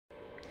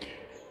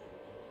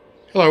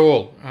Hello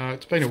all,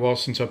 it's been a while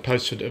since I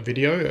posted a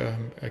video,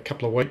 a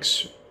couple of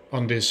weeks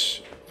on this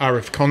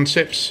RF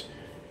Concepts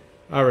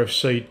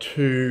RFC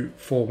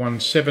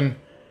 2417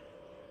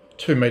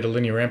 2 meter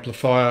linear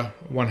amplifier,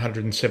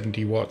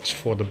 170 watts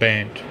for the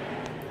band.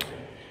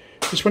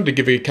 Just wanted to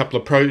give you a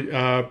couple of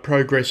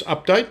progress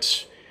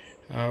updates.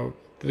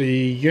 The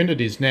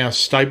unit is now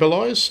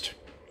stabilized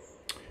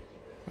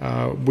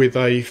with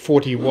a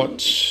 40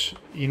 watts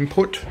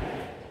input.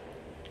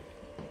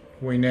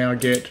 We now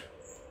get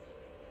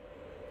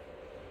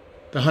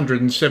the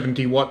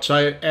 170 watts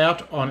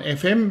out on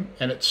FM,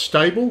 and it's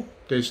stable.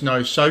 There's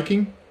no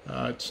soaking.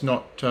 It's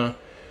not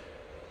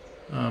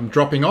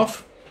dropping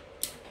off.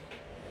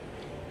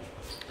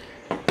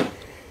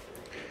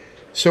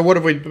 So what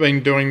have we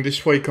been doing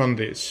this week on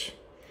this?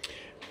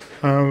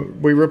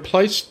 We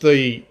replaced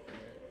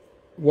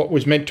what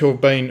was meant to have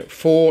been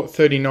 4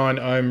 39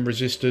 ohm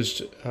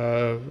resistors,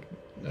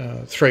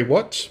 3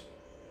 watts.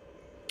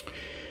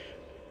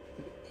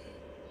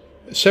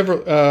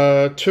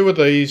 Two of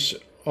these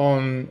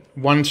on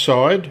one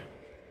side,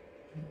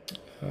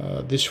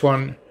 this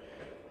one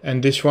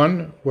and this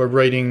one, were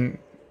reading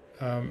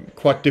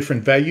quite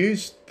different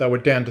values. They were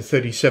down to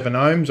 37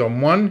 ohms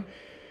on one,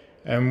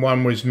 and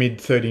one was mid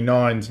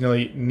 39s,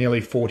 nearly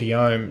 40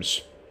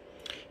 ohms.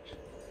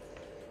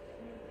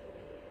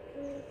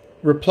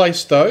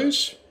 Replaced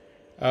those.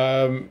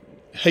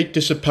 Heat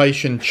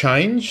dissipation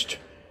changed.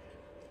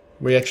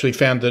 We actually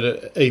found that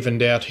it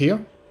evened out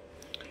here.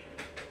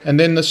 And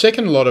then the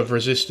second lot of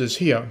resistors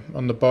here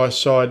on the bias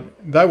side,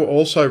 they were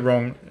also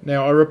wrong.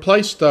 Now I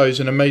replaced those,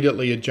 and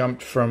immediately it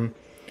jumped from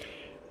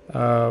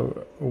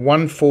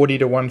 140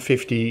 to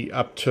 150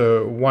 up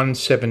to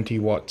 170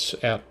 watts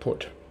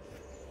output.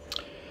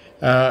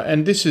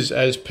 And this is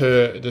as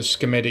per the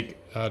schematic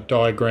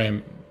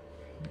diagram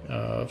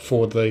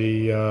for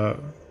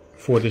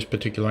this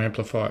particular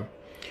amplifier.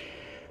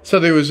 So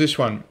there was this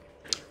one.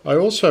 I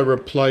also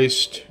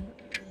replaced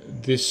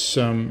this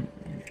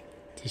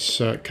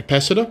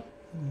capacitor,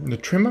 the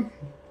trimmer.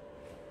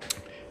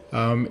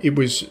 It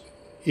was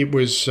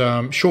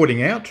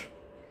shorting out,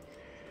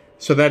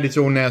 so that is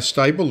all now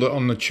stable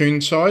on the tune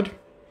side.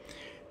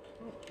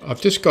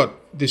 I've just got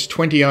this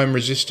 20 ohm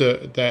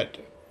resistor that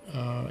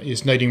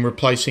is needing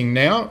replacing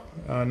now,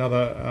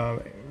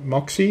 another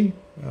Moxie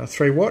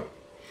 3 watt.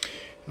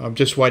 I'm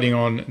just waiting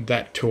on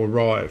that to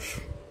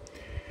arrive.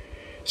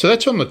 So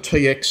that's on the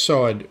TX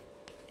side.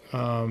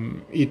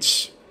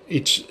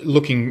 It's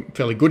looking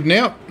fairly good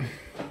now.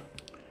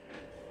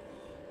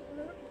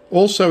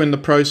 Also in the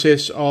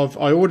process of,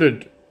 I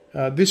ordered,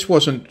 this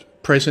wasn't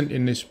present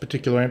in this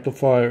particular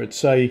amplifier,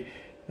 it's a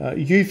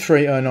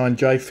U309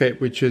 JFET,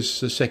 which is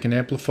the second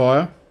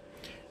amplifier.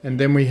 And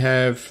then we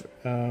have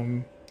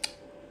the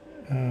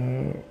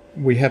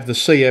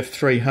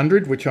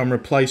CF300, which I'm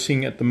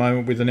replacing at the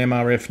moment with an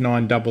MRF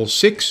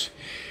 966.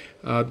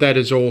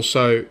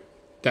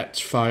 That's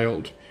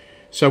failed.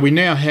 So we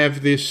now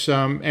have this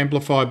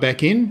amplifier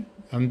back in,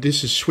 and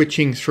this is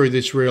switching through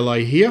this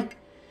relay here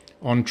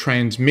on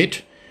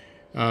transmit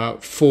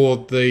for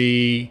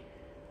the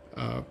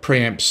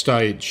preamp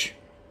stage.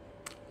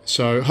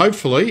 So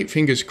hopefully,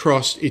 fingers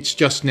crossed, it's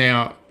just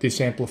now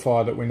this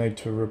amplifier that we need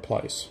to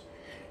replace.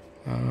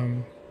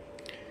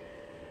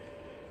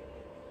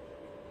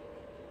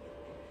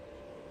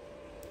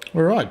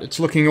 Alright, it's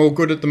looking all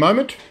good at the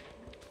moment.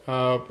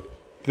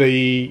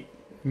 The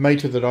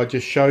meter that I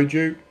just showed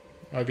you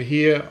over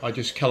here, I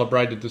just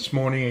calibrated this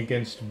morning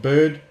against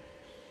Bird,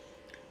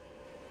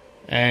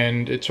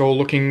 and it's all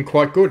looking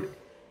quite good.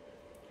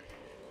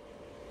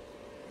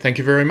 Thank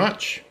you very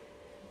much.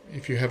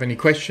 If you have any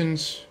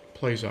questions,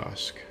 please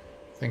ask.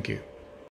 Thank you.